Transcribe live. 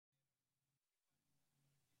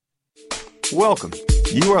Welcome.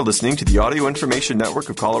 You are listening to the Audio Information Network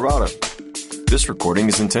of Colorado. This recording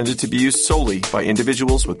is intended to be used solely by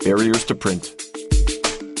individuals with barriers to print.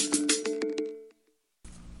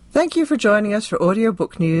 Thank you for joining us for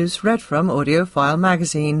audiobook news read from AudioFile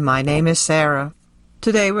magazine. My name is Sarah.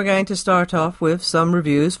 Today we're going to start off with some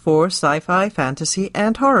reviews for sci-fi, fantasy,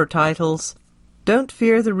 and horror titles. Don't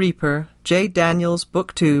Fear the Reaper, Jade Daniels,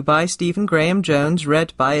 Book 2 by Stephen Graham Jones,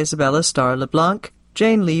 read by Isabella Starr LeBlanc,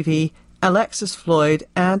 Jane Levy, Alexis Floyd,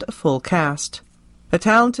 and a full cast. A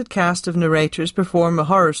talented cast of narrators perform a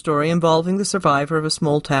horror story involving the survivor of a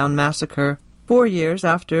small-town massacre. 4 years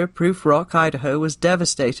after Proof Rock, Idaho was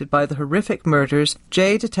devastated by the horrific murders,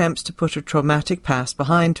 Jade attempts to put her traumatic past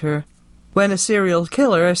behind her. When a serial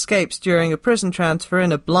killer escapes during a prison transfer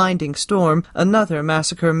in a blinding storm, another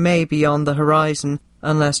massacre may be on the horizon,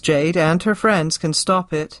 unless Jade and her friends can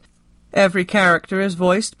stop it. Every character is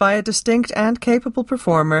voiced by a distinct and capable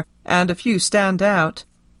performer, and a few stand out.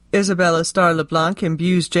 Isabella Starr LeBlanc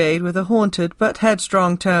imbues Jade with a haunted but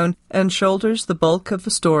headstrong tone and shoulders the bulk of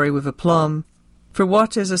the story with aplomb. For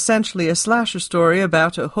what is essentially a slasher story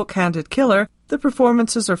about a hook-handed killer, the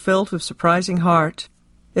performances are filled with surprising heart.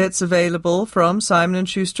 It's available from Simon &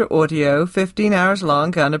 Schuster Audio, 15 hours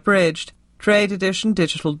long, unabridged. Trade edition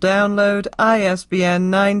digital download, ISBN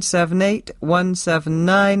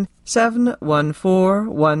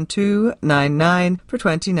 978-179-714-1299 for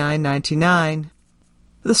 $29.99.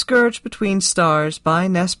 The Scourge Between Stars by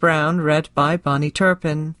Ness Brown, read by Bonnie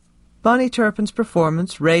Turpin. Bonnie Turpin's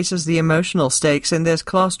performance raises the emotional stakes in this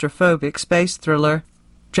claustrophobic space thriller.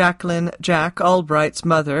 Jacqueline Jack Albright's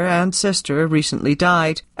mother and sister recently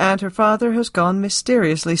died, and her father has gone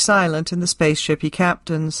mysteriously silent in the spaceship he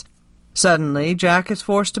captains. Suddenly, Jack is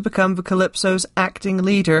forced to become the Calypso's acting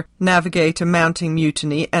leader, navigate a mounting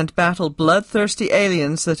mutiny, and battle bloodthirsty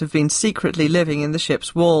aliens that have been secretly living in the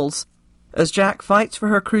ship's walls. As Jack fights for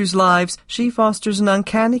her crew's lives, she fosters an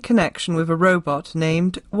uncanny connection with a robot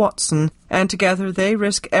named Watson, and together they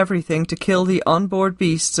risk everything to kill the onboard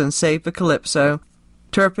beasts and save the Calypso.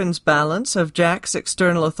 Turpin's balance of Jack's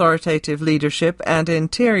external authoritative leadership and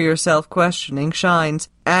interior self-questioning shines,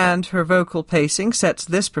 and her vocal pacing sets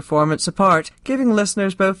this performance apart, giving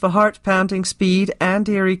listeners both the heart-pounding speed and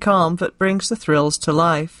eerie calm that brings the thrills to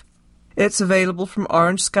life. It's available from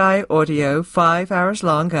Orange Sky Audio, 5 hours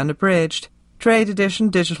long, unabridged. Trade edition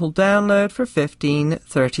digital download for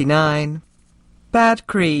 $15.39. Bad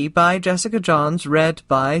Cree by Jessica Johns, read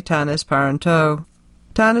by Tanis Parenteau.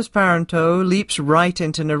 Tanis Parenteau leaps right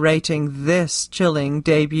into narrating this chilling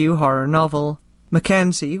debut horror novel.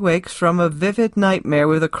 Mackenzie wakes from a vivid nightmare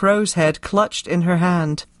with a crow's head clutched in her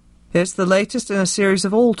hand. It's the latest in a series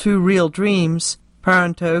of all too real dreams.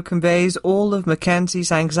 Parenteau conveys all of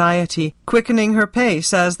Mackenzie's anxiety, quickening her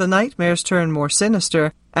pace as the nightmares turn more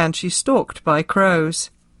sinister, and she's stalked by crows.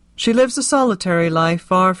 She lives a solitary life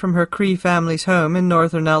far from her Cree family's home in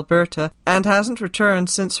northern Alberta, and hasn't returned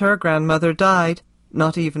since her grandmother died,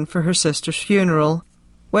 not even for her sister's funeral.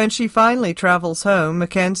 When she finally travels home,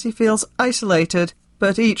 Mackenzie feels isolated,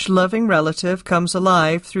 but each loving relative comes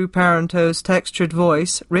alive through Parenteau's textured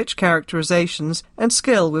voice, rich characterizations, and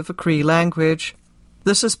skill with the Cree language.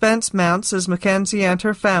 The suspense mounts as Mackenzie and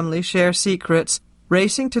her family share secrets,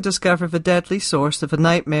 racing to discover the deadly source of the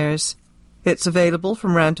nightmares. It's available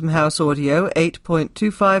from Random House Audio,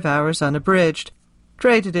 8.25 hours unabridged.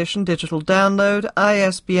 Trade edition digital download,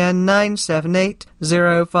 ISBN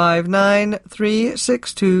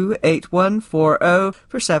 978-059-362-8140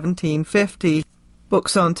 for $17.50.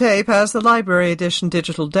 Books on Tape has the library edition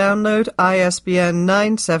digital download, ISBN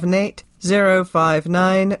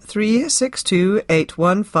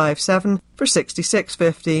 978-059-362-8157 for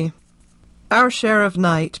 $66.50. Our Share of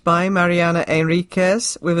Night by Mariana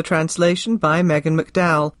Enriquez, with a translation by Megan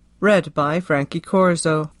McDowell, read by Frankie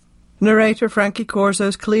Corzo. Narrator Frankie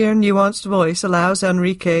Corzo's clear, nuanced voice allows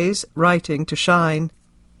Enriquez's writing to shine.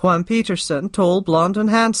 Juan Peterson, tall, blonde, and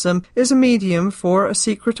handsome, is a medium for a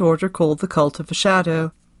secret order called the Cult of the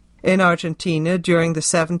Shadow. In Argentina, during the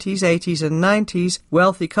 70s, 80s, and 90s,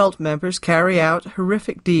 wealthy cult members carry out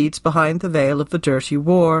horrific deeds behind the veil of the dirty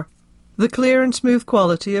war. The clear and smooth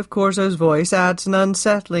quality of Corzo's voice adds an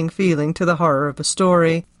unsettling feeling to the horror of a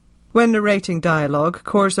story. When narrating dialogue,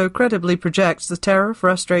 Corzo credibly projects the terror,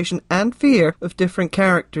 frustration, and fear of different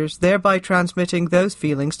characters, thereby transmitting those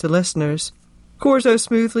feelings to listeners. Corzo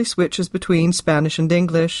smoothly switches between Spanish and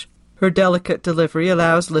English. Her delicate delivery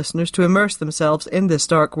allows listeners to immerse themselves in this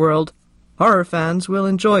dark world. Horror fans will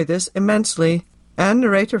enjoy this immensely. And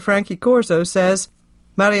narrator Frankie Corzo says,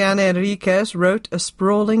 Mariana Enriquez wrote a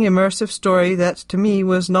sprawling, immersive story that to me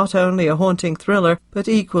was not only a haunting thriller, but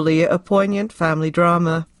equally a poignant family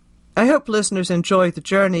drama. I hope listeners enjoy the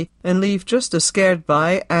journey and leave just as scared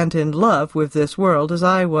by and in love with this world as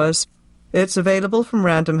I was. It's available from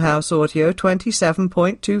Random House Audio,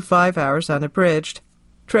 27.25 hours unabridged.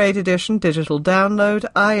 Trade edition digital download,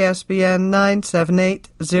 ISBN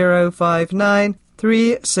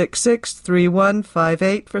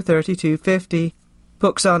 978-059-366-3158 for $32.50.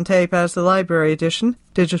 Books on tape as the library edition,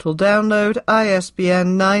 digital download,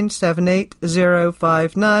 ISBN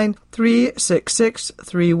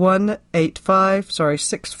 978-059-366-3185,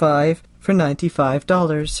 65 for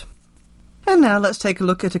 $95. And now let's take a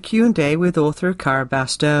look at a Q&A with author Cara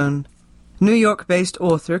Bastone. New York-based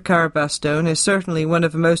author Cara Bastone is certainly one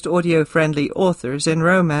of the most audio-friendly authors in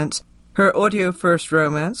romance. Her audio-first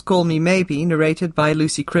romance, Call Me Maybe, narrated by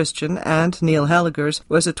Lucy Christian and Neil Helligers,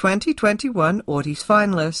 was a 2021 Audi's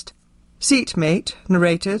finalist. Seatmate,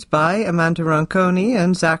 narrated by Amanda Ronconi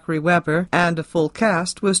and Zachary Weber, and a full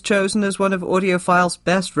cast, was chosen as one of AudioFile's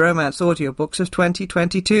best romance audiobooks of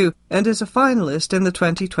 2022 and is a finalist in the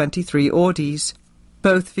 2023 Audis.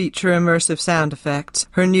 Both feature immersive sound effects.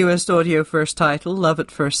 Her newest audio-first title, Love at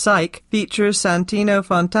First Sight, features Santino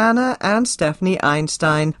Fontana and Stephanie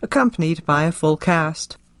Einstein, accompanied by a full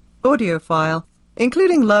cast. AudioFile.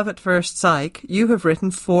 Including Love at First Sight, you have written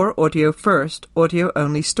 4 audio-first,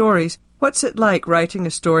 audio-only stories. What's it like writing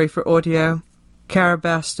a story for audio? Cara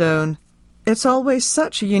Bastone. It's always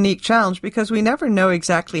such a unique challenge because we never know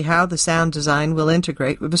exactly how the sound design will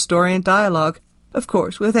integrate with the story and dialogue. Of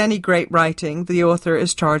course, with any great writing, the author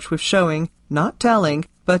is charged with showing, not telling,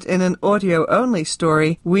 but in an audio-only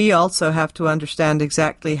story, we also have to understand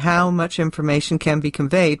exactly how much information can be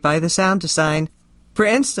conveyed by the sound design. For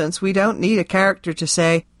instance, we don't need a character to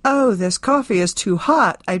say, "Oh, this coffee is too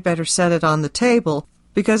hot, I'd better set it on the table,"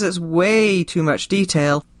 because it's way too much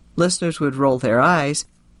detail. Listeners would roll their eyes.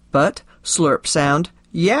 But slurp sound,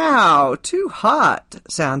 "Yow, too hot,"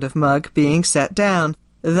 sound of mug being set down.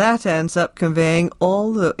 That ends up conveying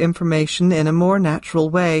all the information in a more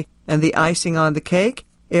natural way, and the icing on the cake,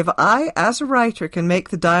 if I, as a writer, can make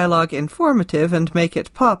the dialogue informative and make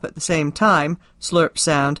it pop at the same time, slurp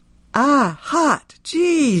sound, "Ah, hot,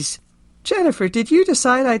 geez. Jennifer, did you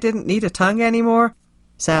decide I didn't need a tongue anymore?"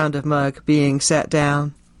 Sound of mug being set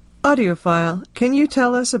down. AudioFile, can you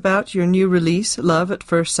tell us about your new release, Love at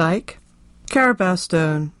First Sight? Cara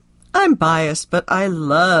Bastone, I'm biased, but I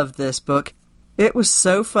love this book. It was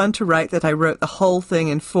so fun to write that I wrote the whole thing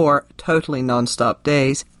in 4 totally non-stop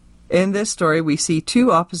days. In this story, we see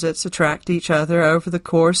 2 opposites attract each other over the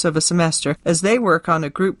course of a semester as they work on a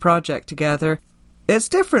group project together. It's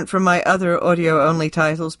different from my other audio-only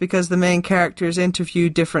titles because the main characters interview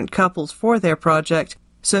different couples for their project,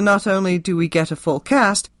 so not only do we get a full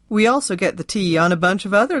cast, we also get the tea on a bunch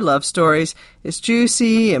of other love stories. It's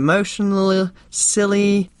juicy, emotional,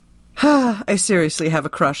 silly. I seriously have a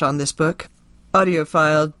crush on this book.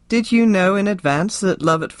 AudioFile, did you know in advance that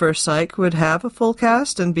Love at First Sight would have a full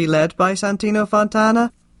cast and be led by Santino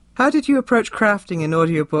Fontana? How did you approach crafting an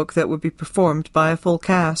audiobook that would be performed by a full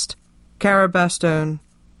cast? Cara Bastone,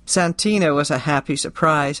 Santino was a happy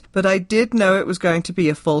surprise, but I did know it was going to be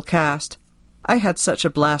a full cast. I had such a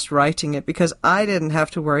blast writing it because I didn't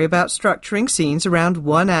have to worry about structuring scenes around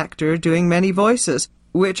one actor doing many voices,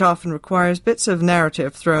 which often requires bits of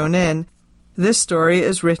narrative thrown in. This story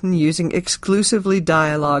is written using exclusively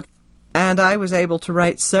dialogue, and I was able to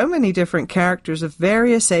write so many different characters of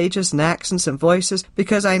various ages and accents and voices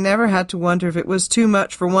because I never had to wonder if it was too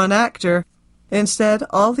much for one actor. Instead,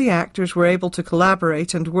 all the actors were able to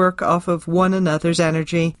collaborate and work off of one another's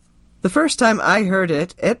energy. The first time I heard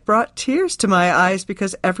it, it brought tears to my eyes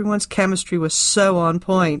because everyone's chemistry was so on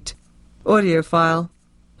point. AudioFile.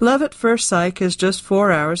 Love at First Sight is just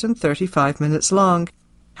 4 hours and 35 minutes long.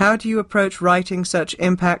 How do you approach writing such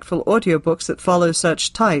impactful audiobooks that follow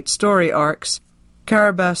such tight story arcs?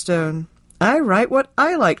 Cara Bastone. I write what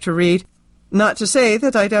I like to read. Not to say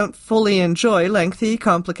that I don't fully enjoy lengthy,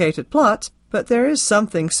 complicated plots, but there is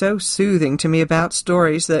something so soothing to me about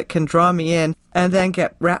stories that can draw me in and then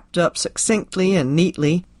get wrapped up succinctly and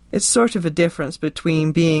neatly. It's sort of a difference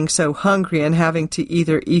between being so hungry and having to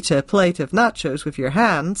either eat a plate of nachos with your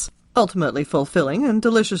hands, ultimately fulfilling and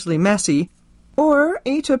deliciously messy, or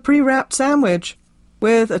eat a pre-wrapped sandwich.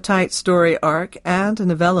 With a tight story arc and a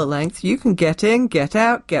novella length, you can get in, get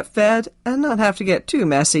out, get fed, and not have to get too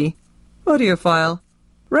messy. AudioFile.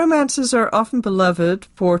 Romances are often beloved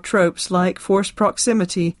for tropes like forced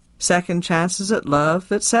proximity, second chances at love,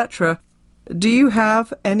 etc. Do you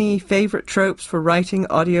have any favorite tropes for writing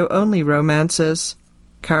audio-only romances?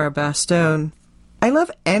 Cara Bastone. I love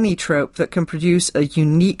any trope that can produce a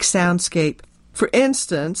unique soundscape. For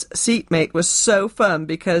instance, Seatmate was so fun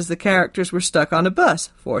because the characters were stuck on a bus,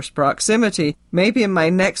 forced proximity. Maybe in my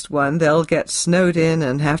next one they'll get snowed in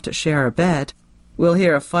and have to share a bed. We'll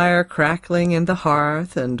hear a fire crackling in the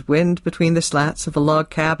hearth and wind between the slats of a log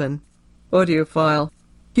cabin. Audiophile.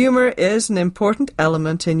 Humor is an important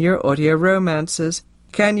element in your audio romances.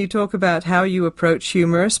 Can you talk about how you approach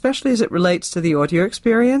humor, especially as it relates to the audio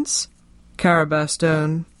experience?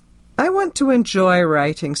 Carabastone. I want to enjoy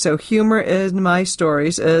writing, so humor in my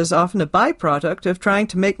stories is often a byproduct of trying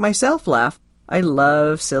to make myself laugh. I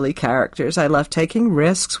love silly characters, I love taking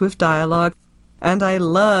risks with dialogue, and I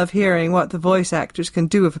love hearing what the voice actors can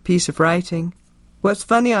do with a piece of writing. What's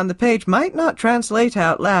funny on the page might not translate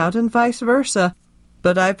out loud, and vice versa,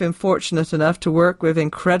 but I've been fortunate enough to work with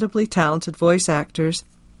incredibly talented voice actors.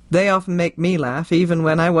 They often make me laugh, even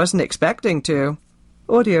when I wasn't expecting to.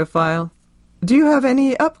 Audiophile. Do you have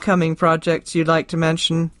any upcoming projects you'd like to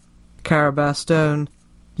mention? Carabastone.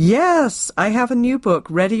 Yes, I have a new book,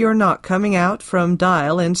 Ready or Not, coming out from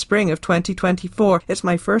Dial in spring of 2024. It's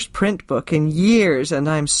my first print book in years, and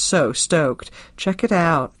I'm so stoked. Check it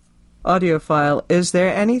out. Audiophile. Is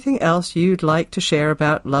there anything else you'd like to share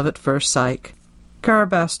about Love at First Sight?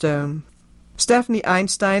 Carabastone. Stephanie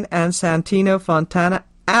Einstein and Santino Fontana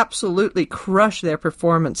absolutely crush their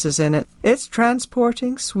performances in it. It's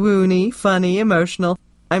transporting, swoony, funny, emotional.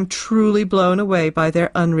 I'm truly blown away by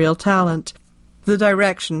their unreal talent. The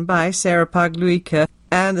direction by Sarah Pagluica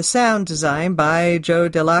and the sound design by Joe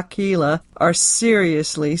Dell'Aquila are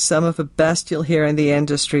seriously some of the best you'll hear in the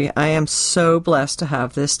industry. I am so blessed to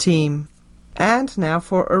have this team. And now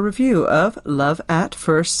for a review of Love at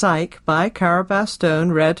First Sight by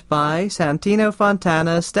Carabastone, read by Santino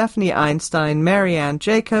Fontana, Stephanie Einstein, Marianne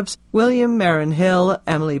Jacobs, William Marin Hill,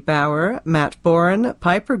 Emily Bauer, Matt Bourne,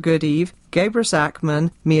 Piper Goodeve, Gabrus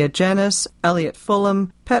Ackman, Mia Jenis, Elliot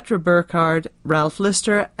Fulham, Petra Burkhardt, Ralph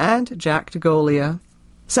Lister, and Jack DeGolia.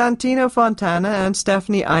 Santino Fontana and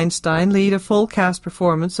Stephanie Einstein lead a full cast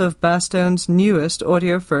performance of Bastone's newest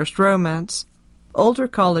audio-first romance. Older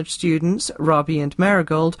college students, Robbie and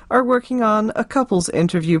Marigold, are working on a couples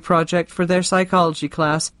interview project for their psychology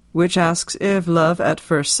class, which asks if love at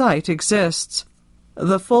first sight exists.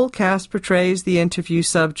 The full cast portrays the interview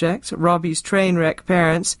subject, Robbie's train wreck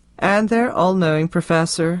parents, and their all-knowing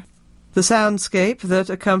professor. The soundscape that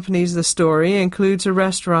accompanies the story includes a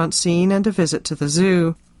restaurant scene and a visit to the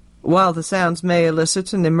zoo. While the sounds may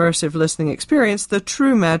elicit an immersive listening experience, the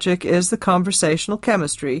true magic is the conversational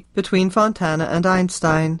chemistry between Fontana and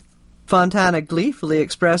Einstein. Fontana gleefully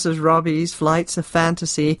expresses Robbie's flights of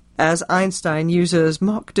fantasy, as Einstein uses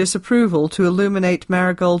mock disapproval to illuminate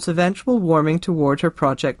Marigold's eventual warming toward her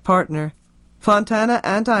project partner. Fontana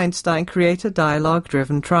and Einstein create a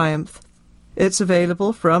dialogue-driven triumph. It's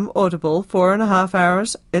available from Audible, 4.5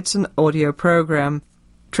 hours. It's an audio program.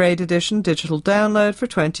 Trade edition digital download for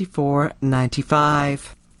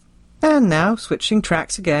 $24.95. And now, switching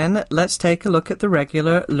tracks again, let's take a look at the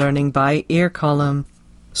regular Learning by Ear column.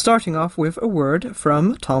 Starting off with a word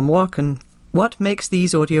from Tom Walken. What makes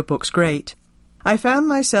these audiobooks great? I found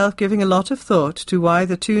myself giving a lot of thought to why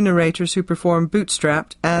the two narrators who perform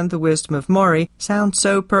Bootstrapped and The Wisdom of Maury sound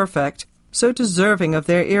so perfect, so deserving of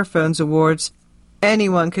their earphones awards.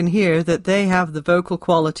 Anyone can hear that they have the vocal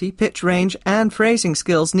quality, pitch range, and phrasing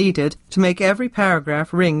skills needed to make every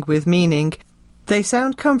paragraph ring with meaning. They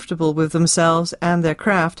sound comfortable with themselves and their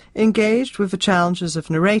craft, engaged with the challenges of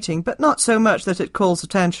narrating, but not so much that it calls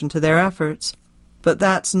attention to their efforts. But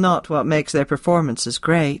that's not what makes their performances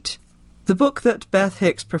great. The book that Beth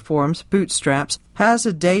Hicks performs, Bootstraps, has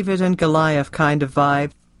a David and Goliath kind of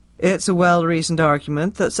vibe. It's a well-reasoned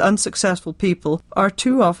argument that unsuccessful people are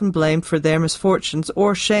too often blamed for their misfortunes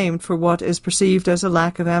or shamed for what is perceived as a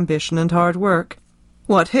lack of ambition and hard work.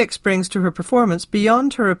 What Hicks brings to her performance,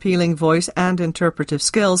 beyond her appealing voice and interpretive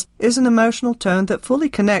skills, is an emotional tone that fully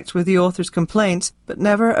connects with the author's complaints, but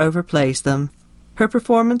never overplays them. Her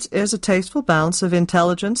performance is a tasteful balance of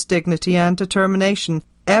intelligence, dignity, and determination,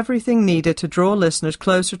 everything needed to draw listeners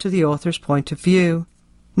closer to the author's point of view.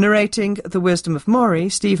 Narrating The Wisdom of Maury,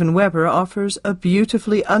 Stephen Weber offers a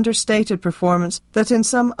beautifully understated performance that in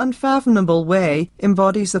some unfathomable way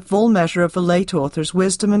embodies the full measure of the late author's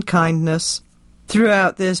wisdom and kindness.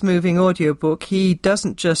 Throughout this moving audiobook, he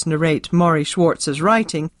doesn't just narrate Maury Schwartz's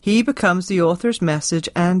writing, he becomes the author's message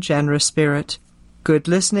and generous spirit. Good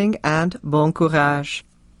listening and bon courage.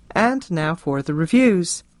 And now for the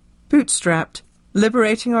reviews. Bootstrapped.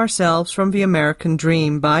 Liberating Ourselves from the American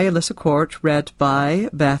Dream by Alyssa Court, read by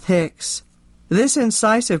Beth Hicks. This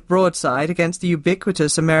incisive broadside against the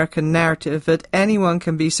ubiquitous American narrative that anyone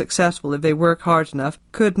can be successful if they work hard enough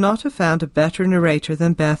could not have found a better narrator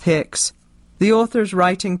than Beth Hicks. The author's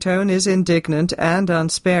writing tone is indignant and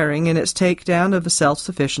unsparing in its takedown of the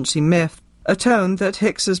self-sufficiency myth, a tone that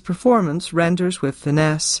Hicks's performance renders with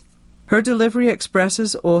finesse. Her delivery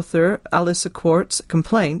expresses author Alyssa Quart's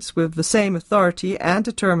complaints with the same authority and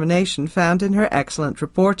determination found in her excellent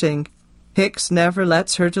reporting. Hicks never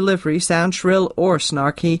lets her delivery sound shrill or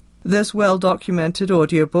snarky. This well-documented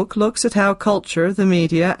audiobook looks at how culture, the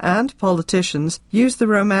media, and politicians use the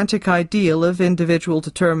romantic ideal of individual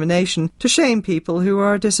determination to shame people who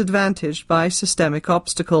are disadvantaged by systemic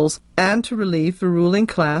obstacles, and to relieve the ruling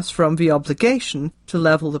class from the obligation to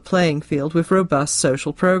level the playing field with robust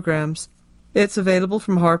social programs. It's available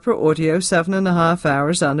from Harper Audio, 7.5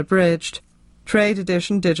 hours unabridged. Trade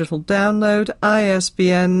edition digital download,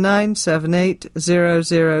 ISBN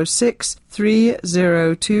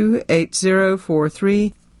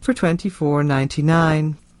 978-006-302-8043 for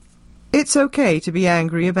 $24.99. It's Okay to Be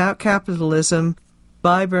Angry About Capitalism,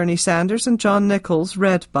 by Bernie Sanders and John Nichols,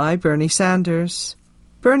 read by Bernie Sanders.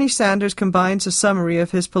 Bernie Sanders combines a summary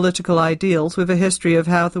of his political ideals with a history of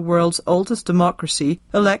how the world's oldest democracy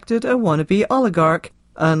elected a wannabe oligarch,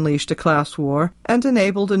 unleashed a class war, and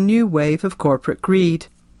enabled a new wave of corporate greed.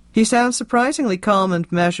 He sounds surprisingly calm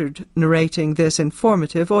and measured narrating this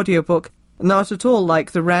informative audiobook, not at all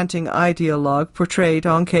like the ranting ideologue portrayed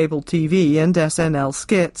on cable TV and SNL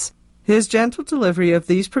skits. His gentle delivery of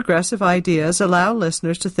these progressive ideas allow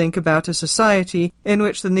listeners to think about a society in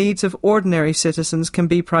which the needs of ordinary citizens can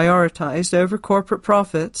be prioritized over corporate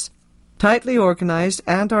profits. Tightly organized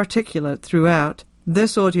and articulate throughout,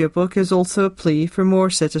 this audiobook is also a plea for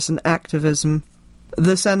more citizen activism.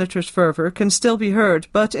 The senator's fervor can still be heard,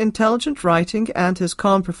 but intelligent writing and his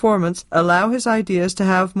calm performance allow his ideas to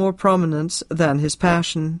have more prominence than his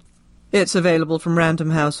passion. It's available from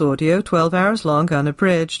Random House Audio, 12 hours long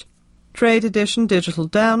unabridged. Trade edition digital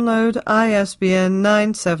download, ISBN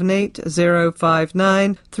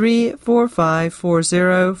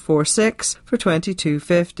 978-059-3454046 for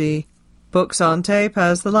 $22.50. Books on Tape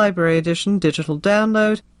has the library edition digital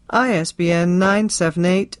download, ISBN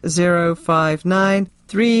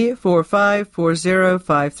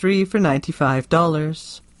 978-059-3454053 for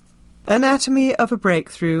 $95. Anatomy of a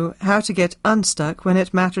Breakthrough, How to Get Unstuck When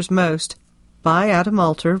It Matters Most, by Adam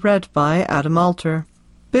Alter, read by Adam Alter.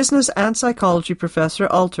 Business and psychology professor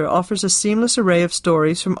Alter offers a seamless array of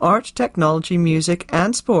stories from art, technology, music,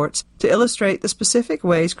 and sports to illustrate the specific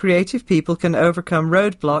ways creative people can overcome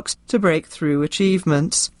roadblocks to break through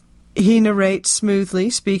achievements. He narrates smoothly,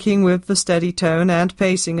 speaking with the steady tone and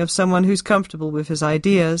pacing of someone who's comfortable with his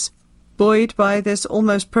ideas. Buoyed by this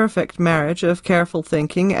almost perfect marriage of careful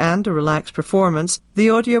thinking and a relaxed performance, the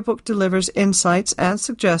audiobook delivers insights and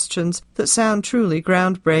suggestions that sound truly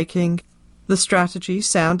groundbreaking. The strategies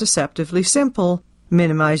sound deceptively simple.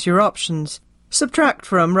 Minimize your options. Subtract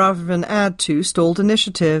from rather than add to stalled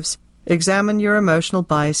initiatives. Examine your emotional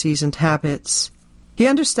biases and habits. He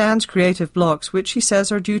understands creative blocks, which he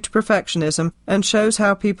says are due to perfectionism, and shows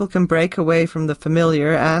how people can break away from the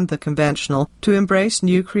familiar and the conventional to embrace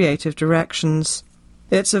new creative directions.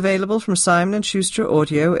 It's available from Simon & Schuster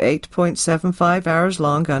Audio, 8.75 hours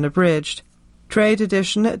long unabridged. Trade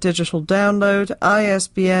edition digital download,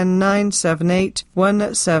 ISBN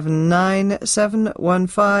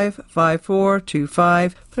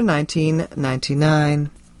 978-179-715-5425 for $19.99.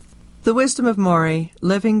 The Wisdom of Maury,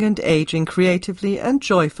 Living and Aging Creatively and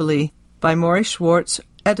Joyfully, by Maury Schwartz,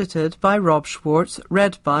 edited by Rob Schwartz,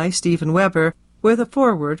 read by Stephen Weber, with a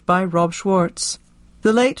foreword by Rob Schwartz.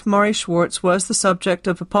 The late Maury Schwartz was the subject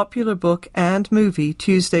of a popular book and movie,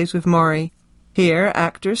 Tuesdays with Maury. Here,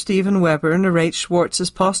 actor Stephen Weber narrates Schwartz's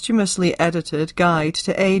posthumously edited Guide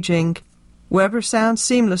to Aging. Weber sounds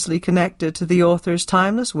seamlessly connected to the author's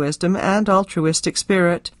timeless wisdom and altruistic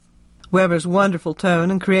spirit. Weber's wonderful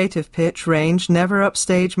tone and creative pitch range never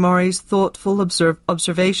upstage Maury's thoughtful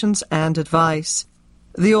observations and advice.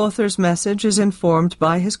 The author's message is informed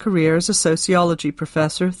by his career as a sociology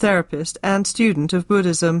professor, therapist, and student of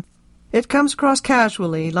Buddhism. It comes across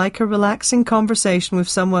casually, like a relaxing conversation with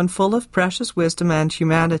someone full of precious wisdom and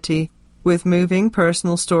humanity. With moving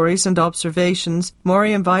personal stories and observations,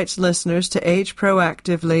 Maury invites listeners to age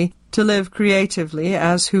proactively, to live creatively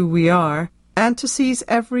as who we are, and to seize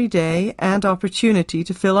every day and opportunity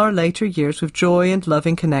to fill our later years with joy and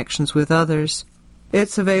loving connections with others.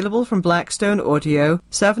 It's available from Blackstone Audio,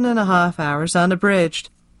 7.5 hours unabridged.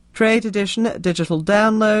 Trade edition digital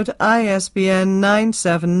download, ISBN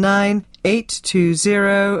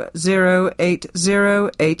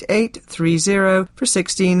 979-820-0808830 for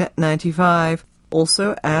 $16.95,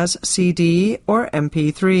 also as CD or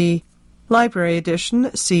MP3. Library Edition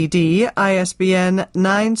CD, ISBN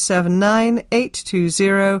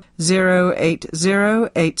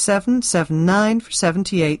 979-820-080-8779 for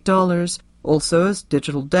 $78, also as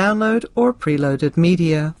digital download or preloaded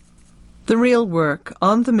media. The Real Work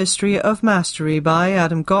on the Mystery of Mastery by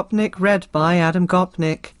Adam Gopnik, read by Adam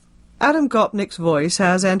Gopnik. Adam Gopnik's voice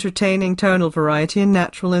has entertaining tonal variety and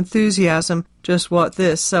natural enthusiasm, just what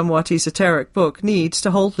this somewhat esoteric book needs to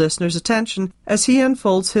hold listeners' attention as he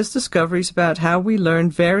unfolds his discoveries about how we learn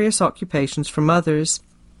various occupations from others.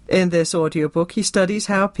 In this audiobook, he studies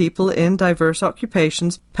how people in diverse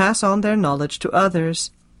occupations pass on their knowledge to others.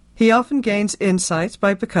 He often gains insights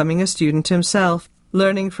by becoming a student himself,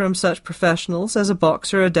 learning from such professionals as a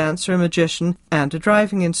boxer, a dancer, a magician, and a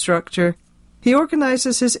driving instructor. He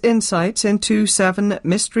organizes his insights into 7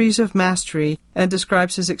 mysteries of mastery and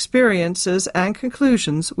describes his experiences and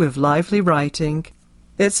conclusions with lively writing.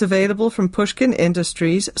 It's available from Pushkin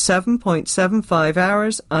Industries, 7.75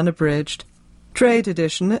 hours, unabridged. Trade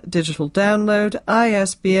edition, digital download,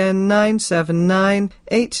 ISBN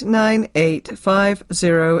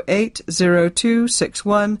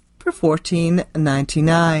 979-898-5080261 for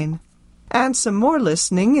 $14.99. And some more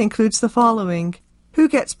listening includes the following: Who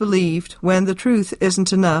Gets Believed When the Truth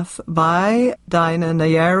Isn't Enough by Dinah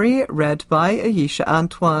Nayeri, read by Ayesha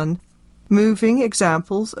Antoine. Moving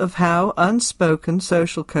examples of how unspoken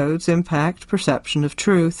social codes impact perception of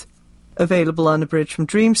truth. Available unabridged from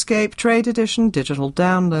Dreamscape, Trade Edition, digital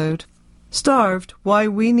download. Starved, Why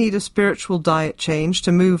We Need a Spiritual Diet Change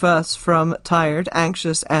to Move Us from Tired,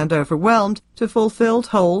 Anxious, and Overwhelmed to Fulfilled,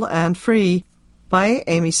 Whole, and Free by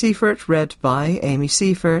Amy Seifert, read by Amy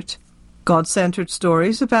Seifert. God-centered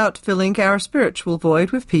stories about filling our spiritual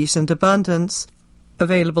void with peace and abundance.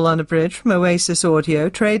 Available unabridged from Oasis Audio,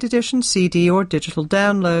 Trade Edition, CD, or digital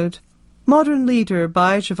download. Modern Leader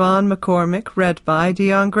by Siobhan McCormick, read by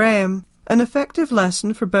Dion Graham. An effective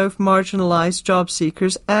lesson for both marginalized job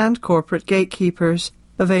seekers and corporate gatekeepers.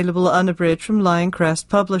 Available unabridged from Lioncrest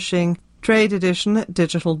Publishing, Trade Edition,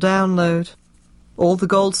 digital download. All the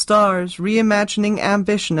Gold Stars, Reimagining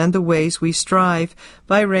Ambition and the Ways We Strive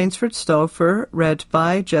by Rainsford Stouffer, read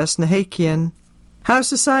by Jess Nahakian. How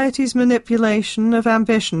Society's Manipulation of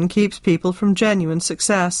Ambition Keeps People from Genuine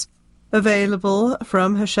Success. Available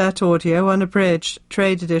from Hachette Audio, unabridged,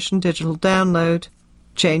 Trade Edition, digital download.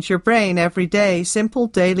 Change Your Brain Every Day, Simple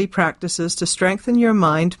Daily Practices to Strengthen Your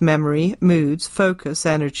Mind, Memory, Moods, Focus,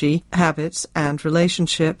 Energy, Habits, and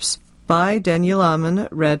Relationships by Daniel Amen,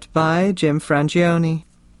 read by Jim Frangioni.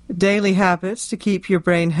 Daily Habits to Keep Your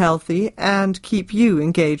Brain Healthy and Keep You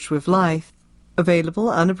Engaged with Life. Available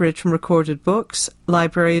unabridged from Recorded Books,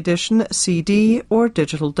 Library Edition, CD, or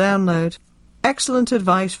digital download. Excellent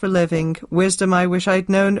Advice for Living, Wisdom I Wish I'd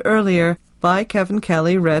Known Earlier by Kevin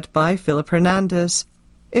Kelly, read by Philip Hernandez.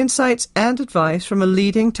 Insights and advice from a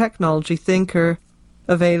leading technology thinker.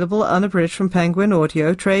 Available unabridged from Penguin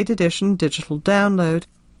Audio, Trade Edition, digital download.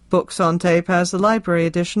 Books on Tape has the Library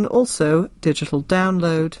Edition, also digital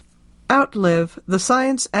download. Outlive, The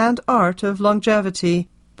Science and Art of Longevity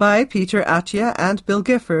by Peter Attia and Bill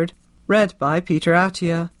Gifford, read by Peter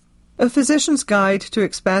Attia. A Physician's Guide to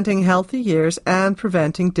Expanding Healthy Years and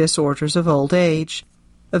Preventing Disorders of Old Age.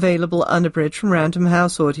 Available unabridged from Random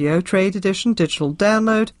House Audio, Trade Edition, digital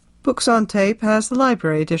download. Books on Tape has the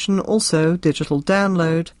Library Edition, also digital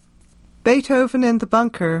download. Beethoven in the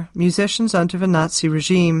Bunker, Musicians Under the Nazi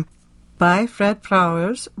Regime by Fred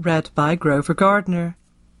Prowers, read by Grover Gardner.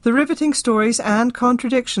 The riveting stories and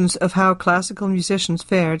contradictions of how classical musicians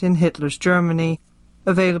fared in Hitler's Germany.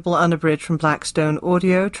 Available unabridged from Blackstone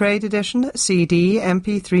Audio, Trade Edition, CD,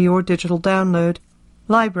 MP3 or digital download.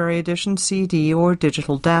 Library Edition, CD or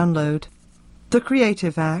digital download. The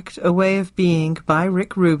Creative Act, A Way of Being by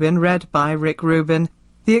Rick Rubin, read by Rick Rubin.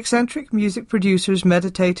 The Eccentric Music Producer's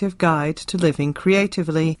Meditative Guide to Living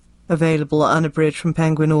Creatively. Available unabridged from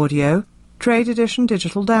Penguin Audio. Trade Edition,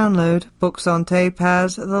 digital download. Books on Tape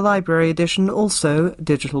has the Library Edition, also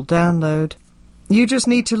digital download. You Just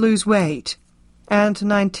Need to Lose Weight. And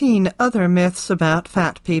 19 Other Myths About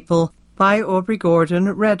Fat People by Aubrey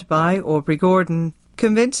Gordon, read by Aubrey Gordon.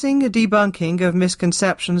 Convincing debunking of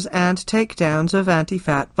misconceptions and takedowns of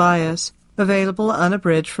anti-fat bias. Available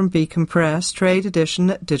unabridged from Beacon Press, Trade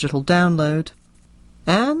Edition, digital download.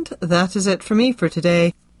 And that is it for me for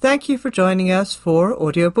today. Thank you for joining us for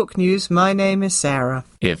Audiobook News. My name is Sarah.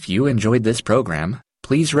 If you enjoyed this program,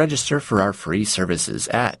 please register for our free services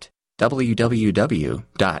at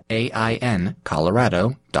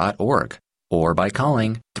www.aincolorado.org or by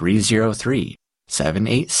calling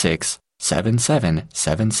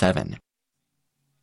 303-786-7777.